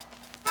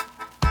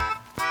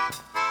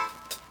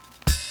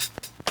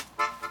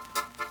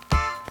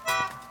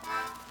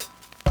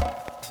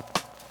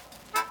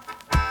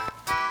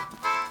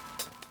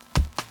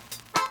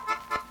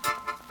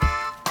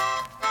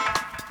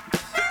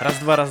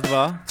raz,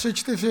 dva. 3,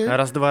 4.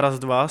 Raz,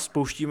 dva.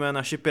 Spouštíme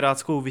naši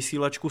pirátskou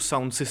vysílačku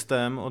Sound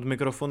System. Od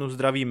mikrofonu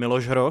zdraví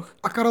Miloš Hroch.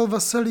 A Karel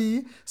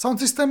Veselý. Sound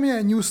System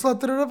je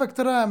newsletter, ve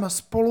kterém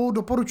spolu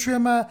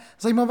doporučujeme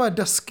zajímavé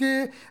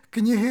desky,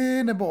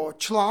 knihy nebo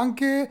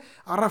články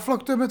a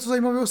reflektujeme, co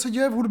zajímavého se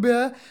děje v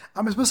hudbě.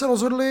 A my jsme se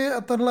rozhodli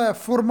tenhle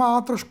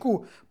formát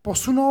trošku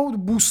posunout,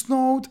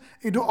 boostnout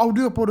i do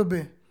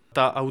audiopodoby.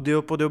 Ta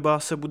audiopodoba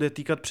se bude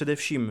týkat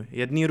především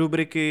jedné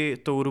rubriky,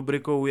 tou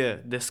rubrikou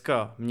je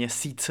deska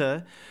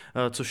měsíce,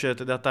 což je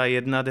teda ta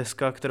jedna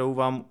deska, kterou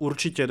vám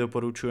určitě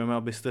doporučujeme,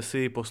 abyste si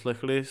ji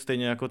poslechli,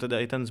 stejně jako teda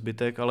i ten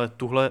zbytek, ale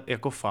tuhle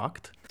jako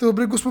fakt. Tu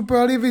rubriku jsme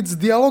pojali víc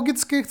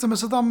dialogicky, chceme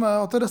se tam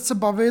o té desce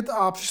bavit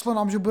a přišlo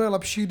nám, že bude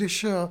lepší,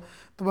 když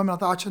to budeme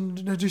natáčet,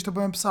 než když to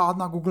budeme psát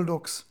na Google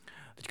Docs.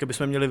 Teďka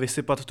bychom měli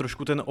vysypat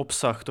trošku ten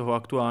obsah toho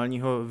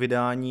aktuálního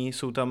vydání.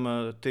 Jsou tam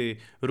ty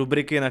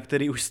rubriky, na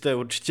které už jste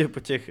určitě po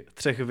těch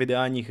 3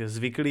 vydáních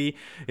zvyklí.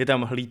 Je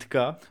tam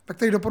hlídka. Tak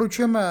tady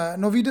doporučujeme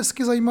nový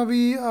desky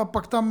zajímavý a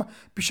pak tam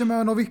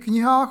píšeme o nových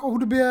knihách o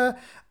hudbě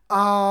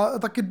a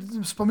taky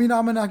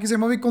vzpomínáme na nějaké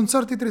zajímavé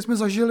koncerty, které jsme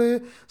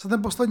zažili za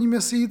ten poslední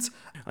měsíc.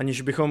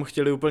 Aniž bychom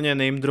chtěli úplně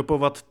name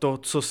dropovat to,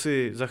 co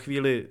si za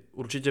chvíli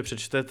určitě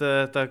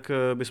přečtete, tak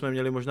bychom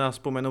měli možná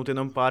vzpomenout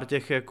jenom pár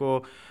těch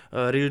jako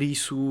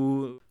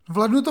releaseů. V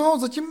lednu toho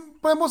zatím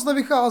úplně moc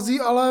nevychází,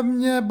 ale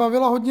mě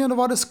bavila hodně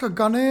nová deska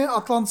Gunny,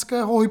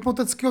 atlantského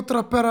hypotetického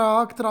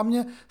trapera, která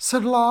mě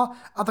sedla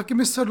a taky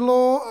mi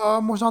sedlo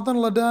možná ten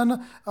leden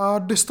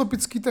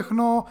dystopický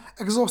techno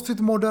Exhausted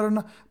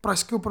Modern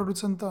pražského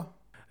producenta.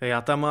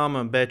 Já tam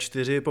mám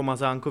B4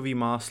 pomazánkový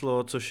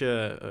máslo, což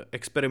je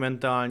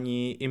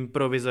experimentální,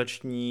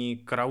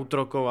 improvizační,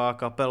 krautrocková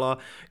kapela,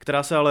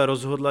 která se ale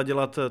rozhodla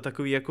dělat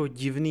takový jako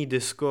divný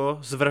disco,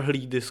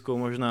 zvrhlý disco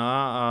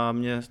možná a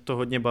mě to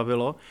hodně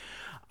bavilo.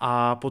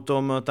 A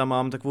potom tam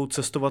mám takovou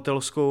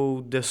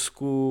cestovatelskou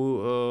desku,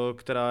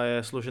 která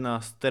je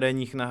složená z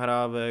terénních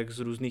nahrávek, z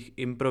různých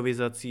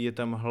improvizací, je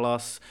tam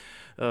hlas,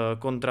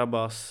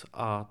 kontrabas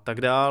a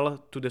tak dál.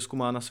 Tu desku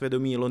má na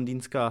svědomí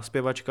londýnská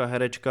zpěvačka,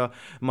 herečka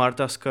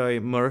Martha Skye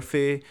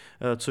Murphy,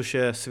 což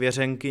je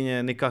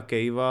svěřenkyně Nicka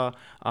Cavea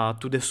a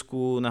tu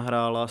desku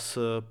nahrála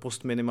s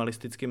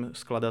postminimalistickým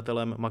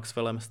skladatelem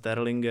Maxwellem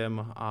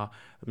Sterlingem a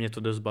mě to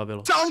dost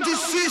bavilo.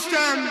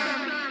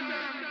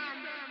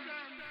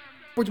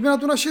 Pojďme na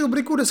tu naši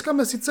rubriku Deska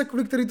měsíce,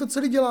 kvůli který to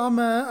celý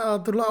děláme,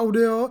 tohle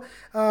audio.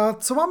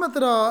 Co máme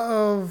teda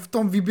v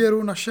tom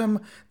výběru našem,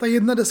 ta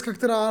jedna deska,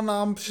 která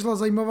nám přišla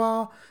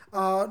zajímavá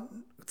a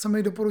chceme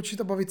ji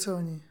doporučit a bavit se o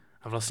ní?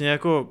 A vlastně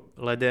jako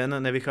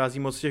leden nevychází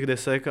moc těch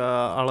desek,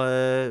 ale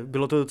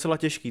bylo to docela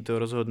těžké to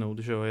rozhodnout,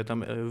 že jo? Je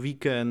tam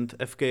Weekend,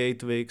 FKA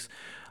Twigs,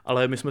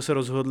 ale my jsme se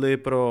rozhodli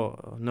pro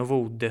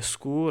novou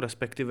desku,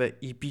 respektive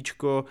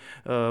EPčko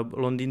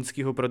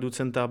londýnského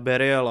producenta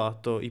Buriala.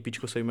 To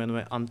EPčko se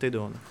jmenuje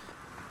Antidon.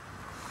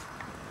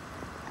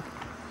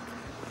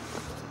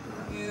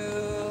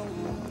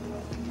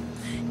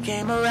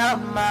 Came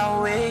around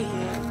my way.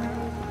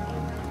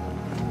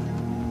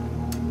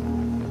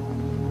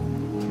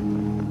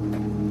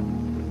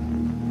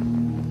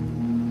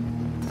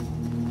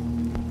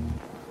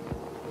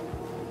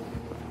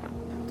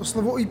 To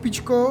slovo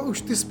EPčko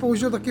už ty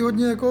použil taky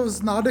hodně jako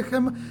s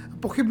nádechem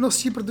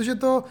pochybností, protože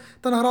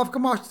ta nahrávka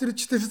má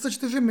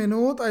 44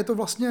 minut a je to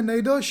vlastně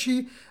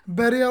nejdelší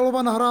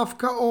Burialova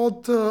nahrávka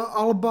od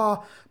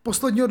alba,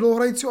 posledního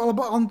dlouhohrajícího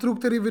alba Antru,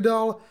 který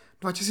vydal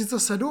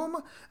 2007.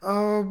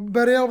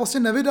 Burial vlastně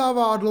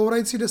nevydává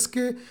dlouhohrající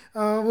desky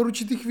v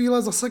určitý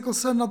chvíle, zasekl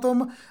se na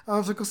tom,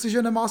 řekl si,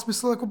 že nemá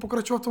smysl jako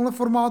pokračovat v tomhle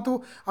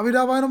formátu a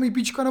vydává jenom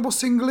EPčka nebo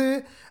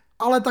singly,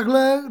 ale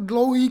takhle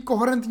dlouhý,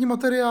 koherentní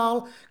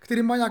materiál,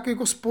 který má nějakou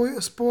jako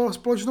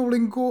společnou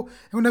linku,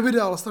 ho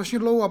nevydal strašně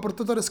dlouho a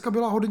proto ta deska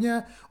byla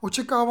hodně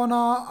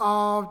očekávaná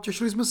a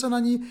těšili jsme se na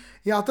ní,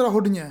 já teda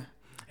hodně.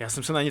 Já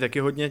jsem se na ní taky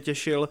hodně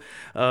těšil.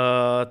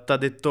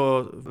 Tady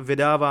to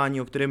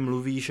vydávání, o kterém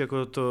mluvíš,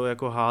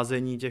 jako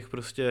házení těch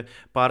prostě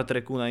pár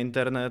tracků na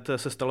internet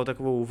se stalo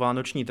takovou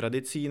vánoční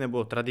tradicí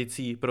nebo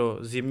tradicí pro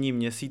zimní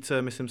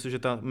měsíce. Myslím si, že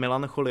ta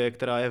melancholie,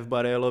 která je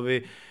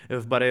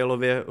v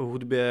Burialově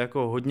hudbě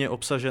jako hodně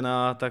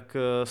obsažená, tak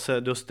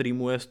se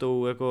dostreamuje s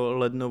tou jako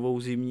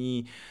lednovou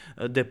zimní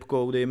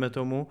debkou, dejme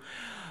tomu.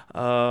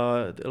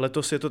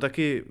 Letos je to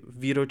taky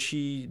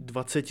výročí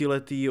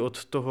 20letý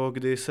od toho,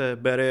 kdy se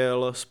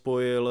Burial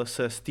spojil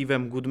se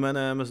Stevem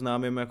Goodmanem,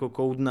 známým jako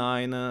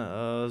Code9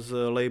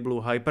 z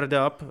labelu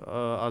Hyperdub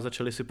a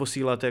začali si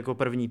posílat jako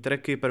první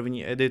tracky,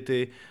 první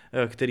edity,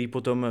 který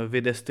potom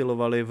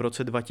vydestilovali v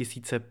roce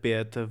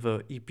 2005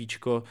 v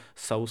EPčko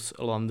South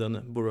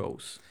London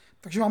Boroughs.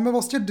 Takže máme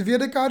vlastně 2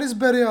 dekády s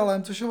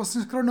Burialem, což je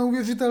vlastně skoro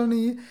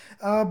neuvěřitelný.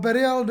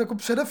 Burial jako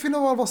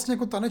předefinoval vlastně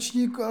jako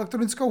tanečník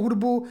elektronickou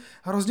hudbu,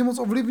 hrozně moc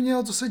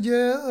ovlivnil, co se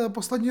děje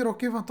poslední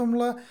roky v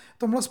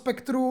tomhle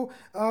spektru.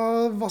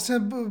 Vlastně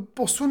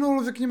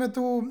posunul, řekněme,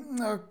 tu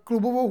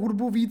klubovou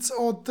hudbu víc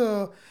od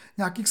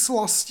nějakých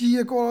slastí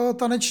jako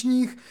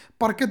tanečních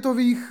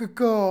parketových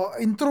k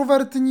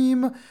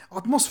introvertním,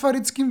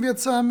 atmosférickým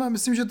věcem.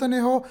 Myslím, že ten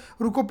jeho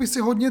rukopis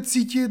je hodně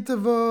cítit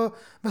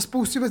ve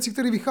spoustě věcí,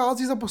 které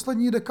vychází za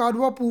poslední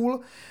dekádu a půl.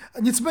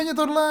 Nicméně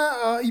tohle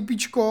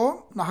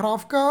EPčko,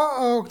 nahrávka,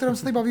 o kterém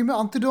se tady bavíme,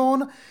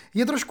 Antidon,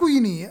 je trošku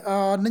jiný.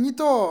 Není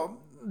to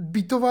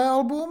beatové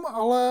album,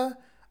 ale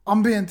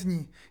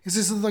ambientní,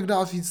 jestli se to tak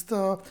dá říct.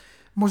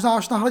 Možná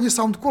až na hledě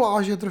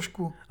soundcollage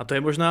trošku. A to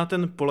je možná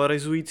ten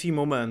polarizující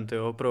moment,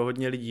 jo, pro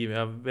hodně lidí.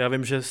 Já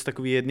vím, že z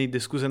takový jedné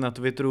diskuze na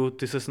Twitteru,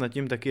 ty ses nad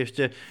tím taky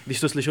ještě, když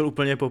to slyšel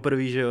úplně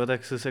poprvé, že jo,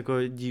 tak ses jako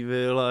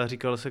divil a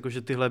říkal se jako,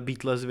 že tyhle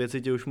Beatles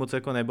věci tě už moc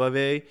jako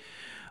nebaví.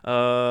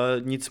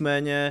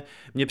 Nicméně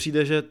mně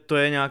přijde, že to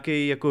je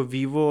nějaký jako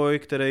vývoj,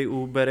 který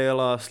u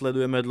Buriala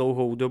sledujeme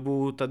dlouhou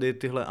dobu. Tady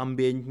tyhle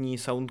ambientní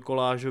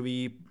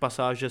soundcollážové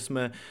pasáže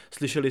jsme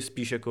slyšeli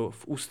spíš jako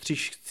v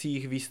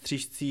ústřižcích,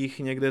 výstřižcích,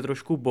 někde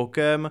trošku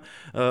bokem,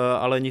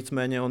 ale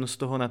nicméně on z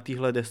toho na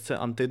téhle desce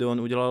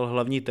Antidon udělal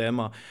hlavní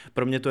téma.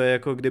 Pro mě to je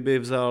jako kdyby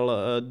vzal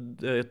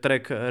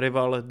track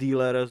Rival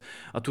Dealer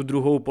a tu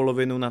druhou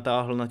polovinu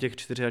natáhl na těch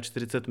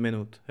 44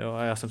 minut, jo,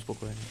 a já jsem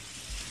spokojený.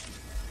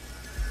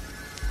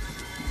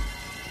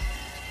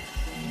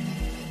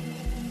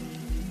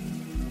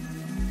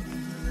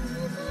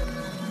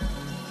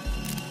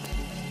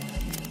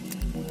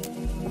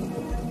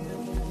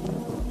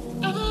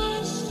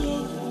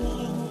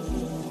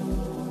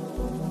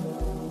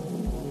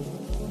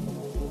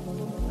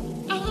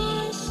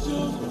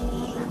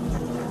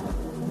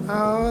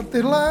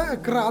 Tyhle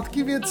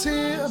krátké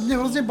věci mě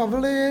hrozně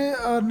bavily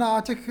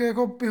na těch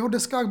jako jeho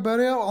deskách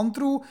Burial,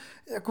 Antru,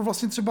 jako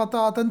vlastně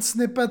třeba ten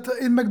snippet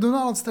In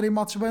McDonald's, který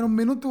má třeba jenom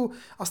minutu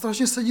a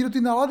strašně sedí do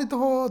té nálady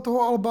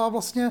toho alba,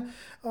 vlastně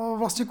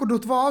jako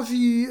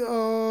dotváří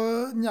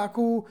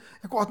nějakou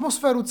jako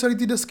atmosféru celé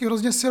té desky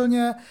hrozně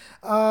silně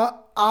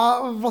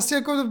a vlastně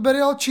jako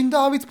Burial čím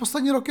dál víc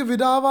poslední roky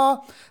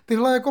vydává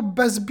tyhle jako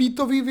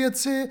bezbeatové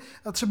věci.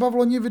 Třeba v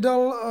loni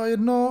vydal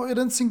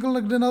jeden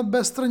single, kde na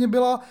B straně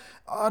byla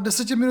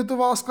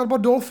 10minutová skladba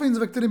Dolphins,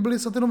 ve kterém byly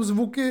snad jenom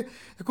zvuky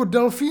jako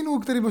delfínů,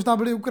 které možná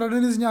byly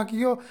ukradeny z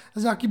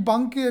nějaký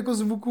banky jako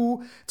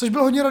zvuků, což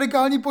byl hodně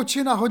radikální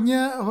počin a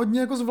hodně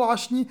jako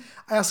zvláštní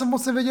a já jsem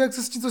moc nevěděl,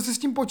 co si s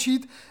tím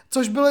počít,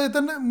 což byl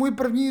ten můj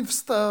první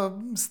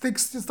styk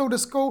s tou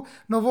deskou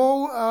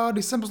novou,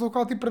 když jsem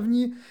poslouchal ty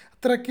první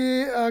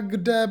tracky,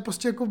 kde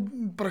prostě jako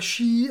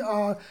prší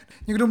a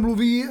někdo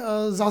mluví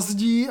za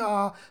zdí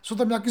a jsou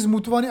tam nějaký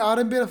zmutovaný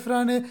R&B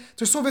refrény,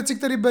 což jsou věci,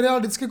 které Burial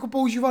vždycky jako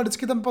používal,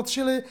 vždycky tam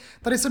patřily.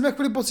 Tady jsem měl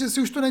chvíli pocit,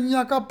 jestli už to není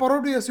nějaká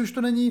parodie, jestli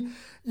to není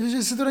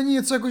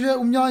něco jako, že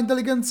umělá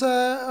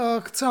inteligence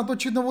chce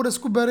natočit novou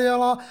desku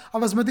Buriala a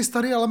vezme ty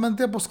staré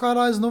elementy a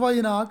poskládá je znova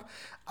jinak.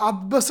 A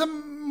byl jsem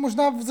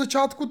možná v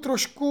začátku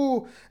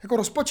trošku jako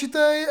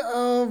rozpačitej,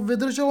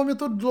 vydrželo mě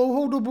to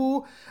dlouhou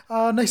dobu,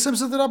 než jsem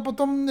se teda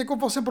potom jako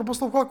vlastně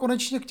proposlouchal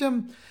konečně k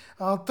těm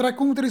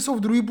trackům, které jsou v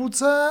druhé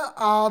půlce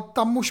a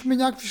tam už mi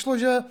nějak přišlo,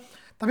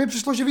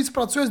 že víc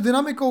pracuje s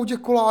dynamikou těch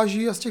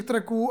koláží a z těch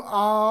tracků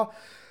a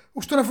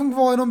už to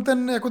nefungovalo jenom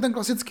ten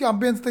klasický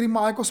ambient, který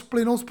má jako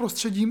splynout s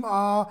prostředím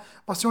a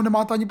vlastně ho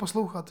nemáte ani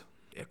poslouchat.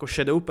 Jako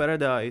Shadow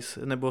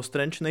Paradise nebo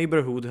Strange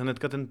Neighborhood,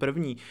 hnedka ten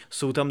první.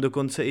 Jsou tam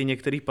dokonce i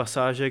některé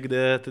pasáže,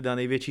 kde teda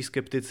největší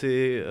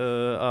skeptici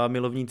a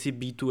milovníci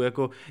beatů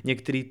jako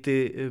některé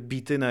ty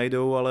beaty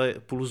najdou, ale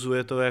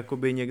pulzuje to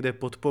jakoby někde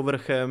pod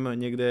povrchem,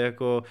 někde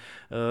jako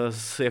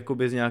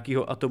jakoby z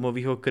nějakého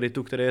atomového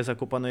krytu, který je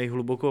zakopaný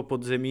hluboko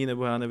pod zemí,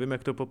 nebo já nevím,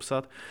 jak to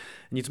popsat.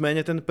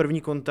 Nicméně ten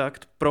první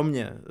kontakt pro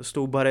mě s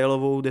tou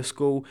Burialovou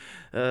deskou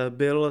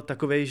byl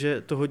takovej,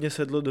 že to hodně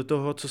sedlo do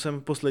toho, co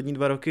jsem poslední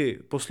 2 roky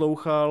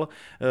poslouchal.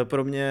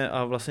 Pro mě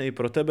a vlastně i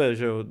pro tebe,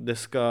 že jo,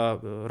 deska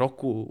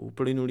roku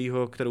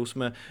uplynulýho, kterou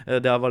jsme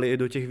dávali i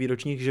do těch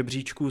výročních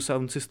žebříčků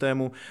sound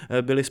systému,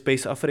 byly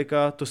Space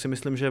Africa, to si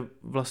myslím, že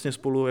vlastně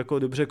spolu jako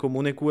dobře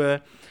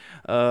komunikuje.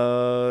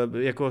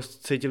 Jako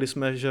cítili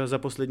jsme, že za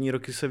poslední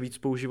roky se víc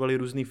používali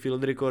různý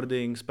field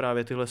recordings,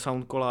 právě tyhle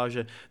sound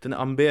collage, ten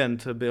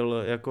ambient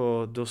byl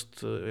jako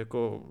dost,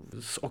 jako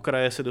z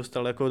okraje se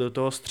dostal jako do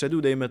toho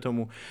středu, dejme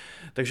tomu.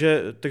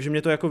 Takže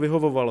mě to jako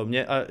vyhovovalo.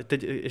 A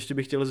teď ještě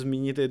bych chtěl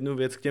zmínit jednu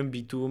věc k těm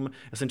beatům.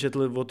 Já jsem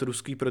četl od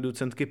ruské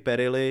producentky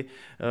Perily,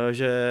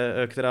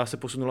 která se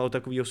posunula od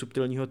takového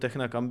subtilního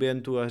techna k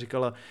ambientu a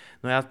říkala,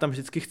 no já tam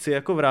vždycky chci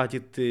jako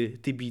vrátit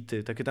ty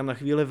beaty, tak je tam na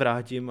chvíli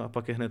vrátím a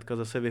pak je hnedka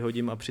zase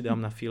vyhodím a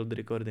přidám na field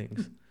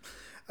recordings.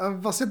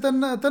 Vlastně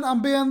ten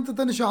ambient,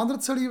 ten žánr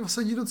celý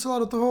sedí docela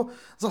do toho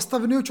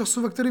zastaveného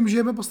času, ve kterém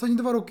žijeme poslední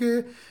 2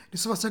 roky, kdy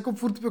se vlastně jako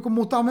furt jako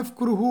motáme v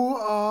kruhu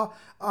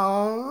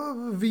a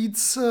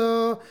víc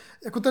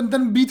jako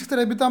ten beat,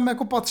 který by tam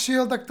jako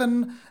patřil, tak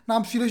ten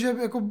nám přijde, že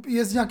jako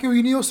je z nějakého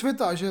jiného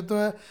světa, že to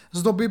je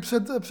z doby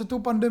před tou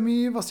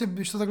pandemií, vlastně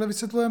když to takhle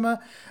vysvětlujeme.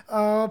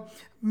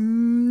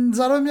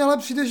 Zároveň mi ale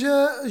přijde,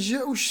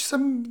 že už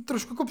jsem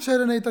trošku jako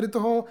přejedenej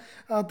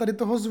tady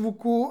toho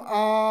zvuku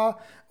a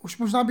už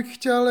možná bych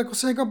chtěl jako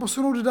se někam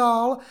posunout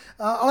dál,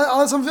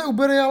 ale samozřejmě u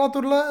Buriala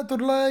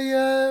tohle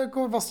je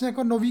jako vlastně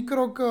jako nový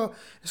krok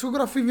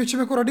diskografii v něčem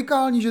jako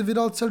radikální, že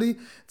vydal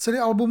celý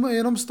album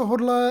jenom z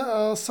tohohle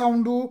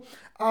soundu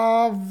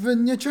a v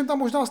něčem tam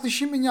možná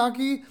slyším i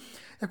nějaký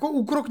jako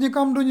úkrok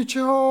někam do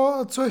něčeho,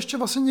 co ještě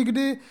vlastně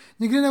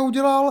nikdy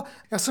neudělal.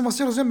 Já jsem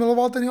vlastně hrozně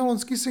miloval ten jeho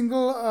loňský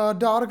single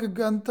Dark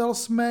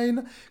Gentle's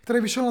Main, který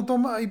vyšel na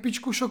tom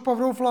EPčku Shock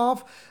Power of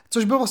Love,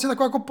 což byl vlastně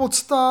taková jako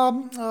podsta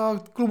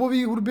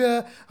klubový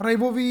hudbě,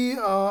 raveový,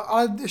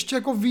 ale ještě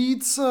jako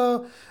víc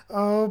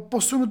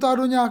posunutá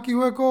do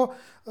nějakého jako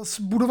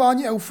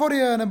budování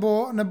euforie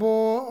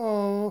nebo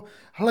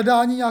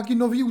hledání nějaký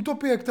nový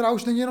utopie, která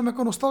už není jenom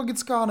jako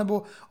nostalgická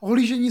nebo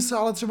ohlížení se,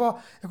 ale třeba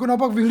jako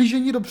naopak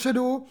vyhlížení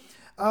dopředu.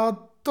 A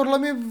tohle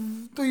mi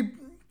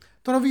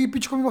to nový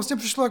EPčko mi vlastně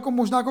přišlo jako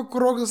možná jako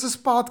krok zase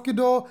zpátky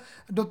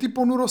do té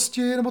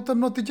ponurosti nebo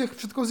temnoty těch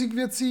předchozích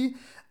věcí.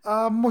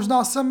 A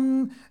možná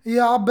jsem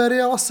já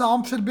Buriala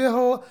sám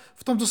předběhl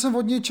v tom, co jsem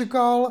od něj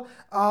čekal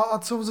a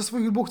co ze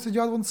svých hudbou chce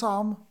dělat on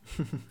sám.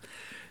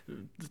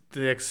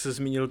 Jak jsi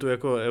zmínil tu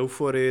jako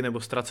euforii nebo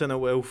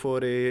ztracenou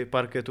euforii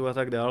parketu a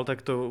tak dál,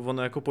 tak to on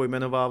jako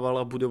pojmenovával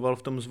a budoval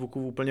v tom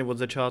zvuku úplně od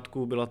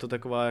začátku. Byla to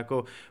taková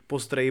jako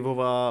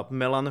post-raveová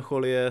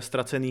melancholie,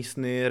 ztracený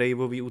sny,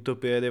 raveový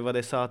utopie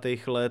 90.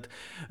 let.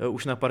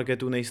 Už na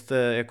parketu nejste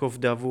jako v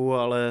davu,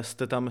 ale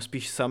jste tam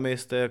spíš sami,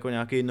 jste jako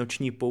nějaký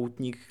noční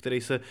poutník,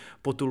 který se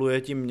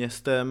potuluje tím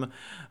městem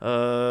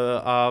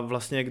a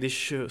vlastně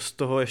když z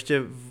toho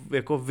ještě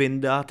jako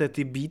vyndáte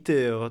ty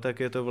beaty, jo, tak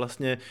je to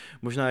vlastně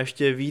možná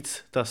ještě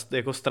víc ta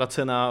jako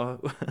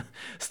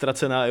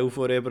ztracená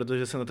euforie,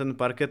 protože se na ten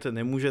parket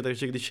nemůže,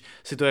 takže když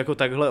si to jako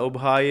takhle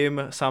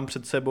obhájím sám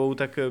před sebou,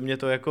 tak mě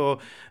to jako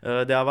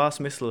dává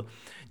smysl.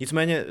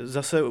 Nicméně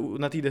zase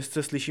na té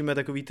desce slyšíme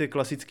takový ty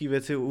klasické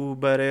věci u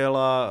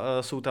Buriala,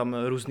 jsou tam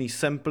různý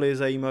samply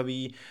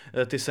zajímavý,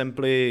 ty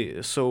samply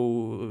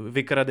jsou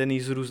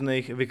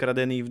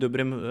vykradený v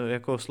dobrém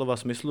jako slova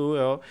smyslu,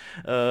 jo,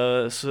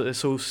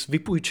 jsou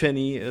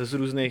vypůjčený z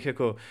různých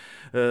jako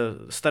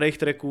starých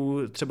tracků,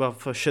 třeba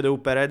v Shadow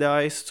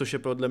Paradise, což je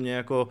podle mě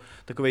jako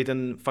takovej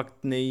ten fakt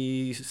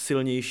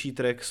nejsilnější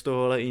track z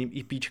tohohle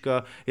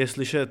EPčka, je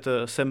slyšet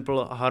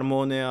sample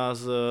Harmonia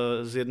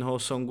z jednoho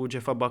songu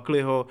Jeffa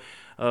Buckleyho,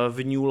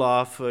 v New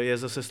Love je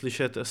zase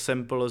slyšet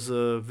sample z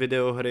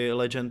videohry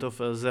Legend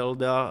of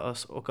Zelda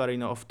z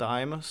Ocarina of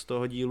Time, z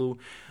toho dílu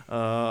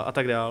a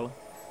tak dál.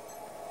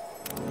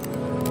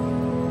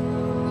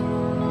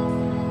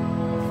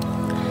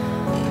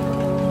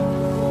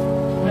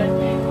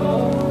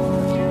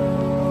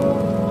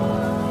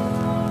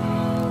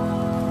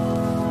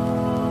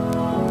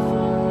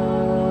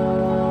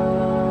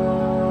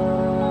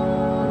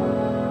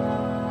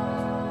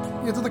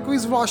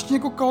 Zvláštní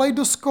jako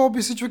kaleidoskop,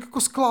 jestli člověk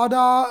jako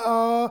skládá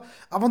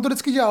a on to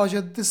vždycky dělal,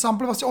 že ty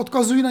samply vlastně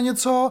odkazují na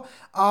něco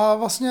a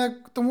vlastně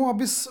k tomu,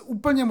 abys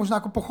úplně možná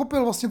jako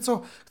pochopil vlastně,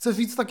 co chce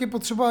říct, tak je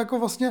potřeba jako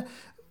vlastně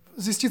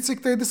zjistit si,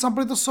 které ty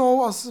samply to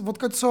jsou a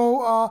odkud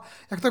jsou a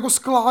jak to jako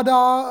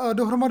skládá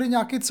dohromady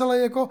nějaký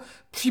celý jako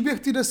příběh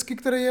té desky,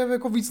 který je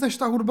jako víc než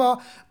ta hudba.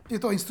 Je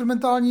to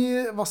instrumentální,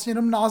 vlastně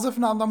jenom název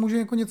nám tam může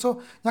jako něco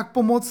nějak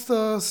pomoct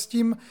s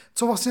tím,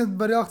 co vlastně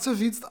Burial chce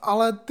říct,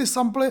 ale ty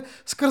samply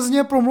skrz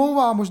ně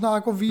promlouvá možná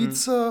jako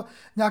víc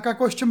nějaká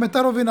jako ještě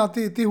metarovina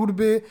ty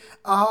hudby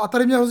a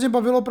tady mě hrozně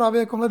bavilo právě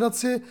jako hledat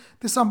si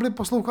ty samply,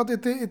 poslouchat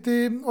i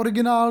ty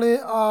originály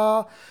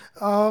a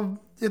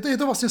je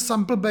to vlastně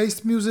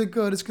sample-based music,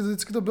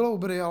 vždycky to bylo u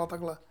Buriala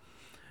takhle.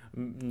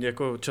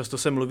 Jako často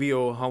se mluví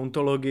o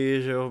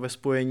hauntologii, že jo, ve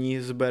spojení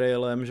s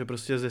Burialem, že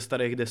prostě ze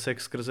starých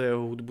desek skrze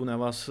jeho hudbu na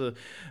vás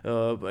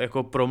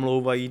jako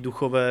promlouvají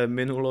duchové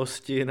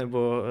minulosti,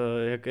 nebo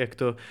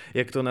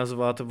jak to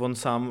nazvat. On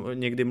sám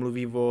někdy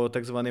mluví o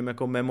takzvaném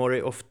jako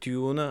memory of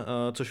tune,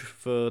 což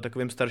v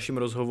takovém starším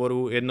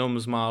rozhovoru, jednom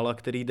z mála,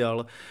 který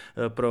dal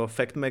pro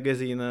Fact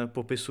Magazine,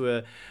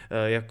 popisuje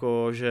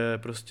jako, že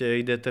prostě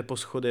jdete po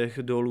schodech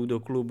dolů do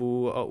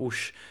klubu a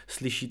už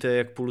slyšíte,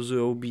 jak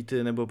pulzujou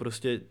beaty, nebo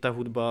prostě ta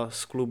hudba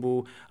z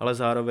klubu, ale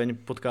zároveň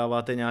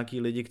potkáváte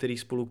nějaký lidi, kteří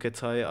spolu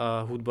kecají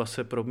a hudba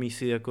se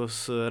promísí jako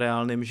s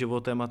reálným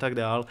životem a tak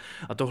dál.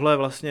 A tohle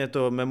vlastně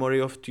to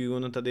Memory of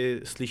Tune,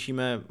 tady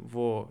slyšíme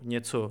o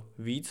něco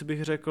víc,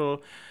 bych řekl,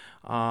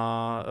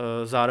 a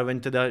zároveň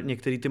teda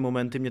některé ty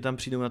momenty mě tam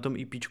přijdou na tom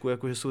EPčku,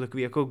 jako že jsou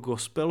takový jako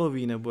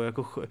gospelový nebo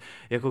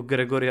jako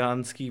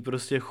gregoriánský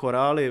prostě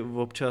chorály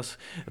občas.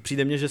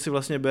 Přijde mně, že si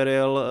vlastně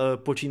Burial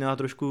počíná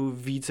trošku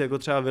víc jako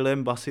třeba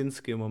William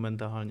Basinski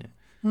momentálně.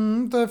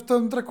 To je v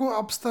tom tracku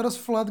Upstairs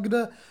Flat,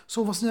 kde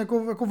jsou vlastně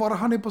jako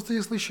varhany v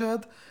podstatě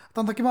slyšet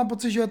Tam taky mám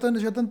pocit, že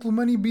ten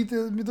tlumený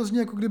beat, mi to zní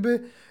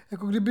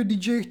jako kdyby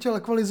DJ chtěl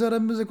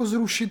ekvalizérem jako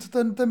zrušit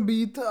ten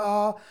beat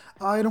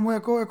a jenom ho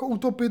jako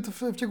utopit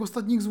v těch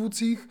ostatních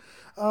zvucích.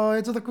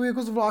 Je to takový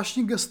jako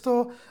zvláštní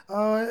gesto.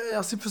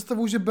 Já si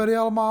představuji, že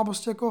Burial má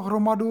prostě jako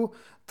hromadu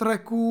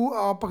tracků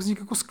a pak z nich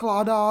jako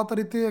skládá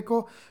tady ty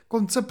jako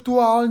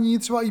konceptuální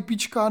třeba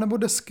EPčka nebo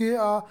desky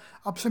a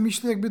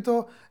přemýšlí, jak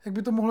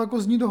by to mohlo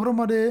jako znít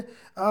dohromady.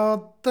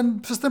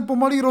 Přes ten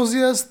pomalý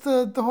rozjezd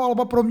toho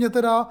alba pro mě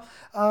teda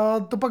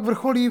to pak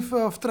vrcholí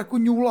v tracku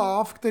New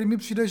Love, který mi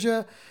přijde,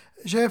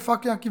 že je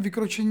fakt nějaký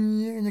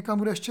vykročení někam,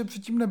 kde ještě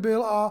předtím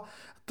nebyl a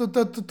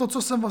to,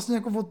 co jsem vlastně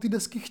jako od té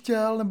desky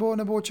chtěl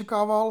nebo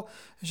očekával,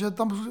 že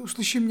tam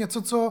uslyším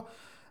něco, co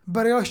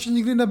Burial ještě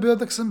nikdy nebyl,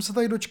 tak jsem se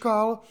tady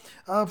dočkal.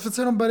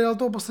 Přece jenom Burial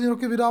toho poslední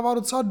roky vydává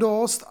docela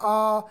dost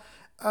a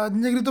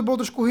někdy to bylo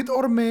trošku hit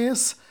or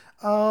miss.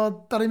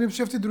 Tady mi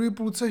přijde v té druhé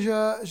půlce,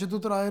 že to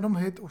teda je jenom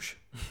hit už.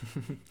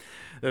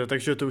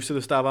 Takže to už se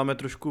dostáváme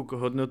trošku k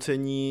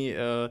hodnocení.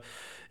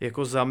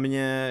 Jako za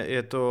mě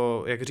je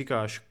to, jak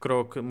říkáš,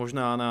 krok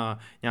možná na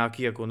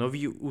nějaký jako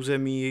nový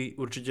území,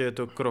 určitě je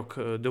to krok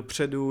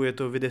dopředu, je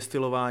to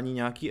vydestilování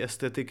nějaký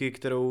estetiky,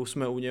 kterou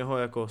jsme u něho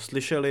jako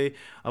slyšeli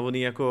a on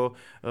ji jako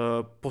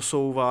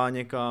posouvá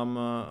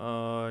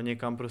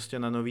někam prostě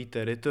na nový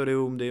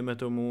teritorium, dejme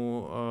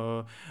tomu,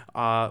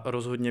 a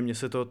rozhodně mě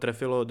se to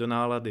trefilo do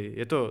nálady.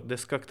 Je to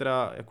deska,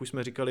 která, jak už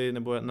jsme říkali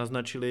nebo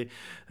naznačili,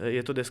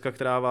 je to deska,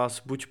 která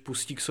vás buď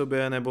pustí k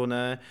sobě nebo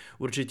ne,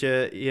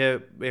 určitě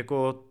je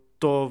jako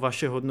to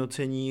vaše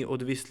hodnocení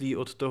odvislí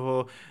od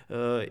toho,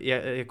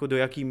 jako do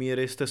jaký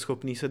míry jste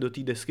schopný se do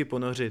té desky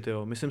ponořit.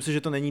 Jo. Myslím si,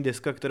 že to není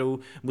deska, kterou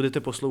budete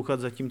poslouchat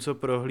zatímco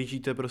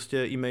prohlížíte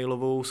prostě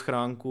e-mailovou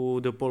schránku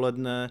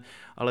dopoledne,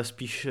 ale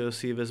spíš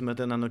si ji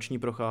vezmete na noční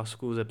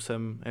procházku se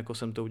psem, jako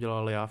jsem to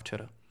udělal já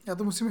včera. Já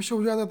to musím ještě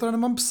udělat, já teda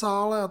nemám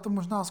psa, ale já to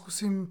možná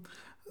zkusím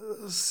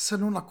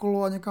sednout na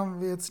kolo a někam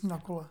vyjet s ní na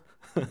kole.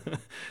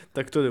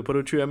 Tak to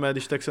doporučujeme,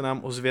 když tak se nám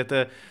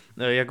ozvěte,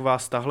 jak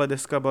vás tahle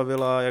deska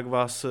bavila, jak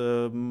vás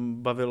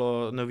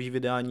bavilo nový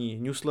vydání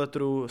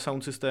newsletteru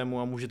Sound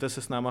Systemu a můžete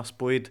se s náma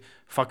spojit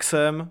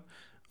faxem,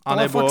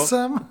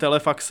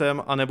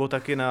 telefaxem, anebo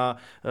taky na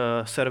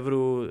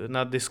serveru,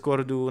 na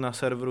Discordu, na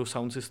serveru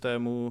Sound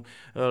Systemu,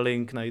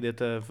 link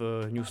najdete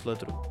v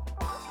newsletteru.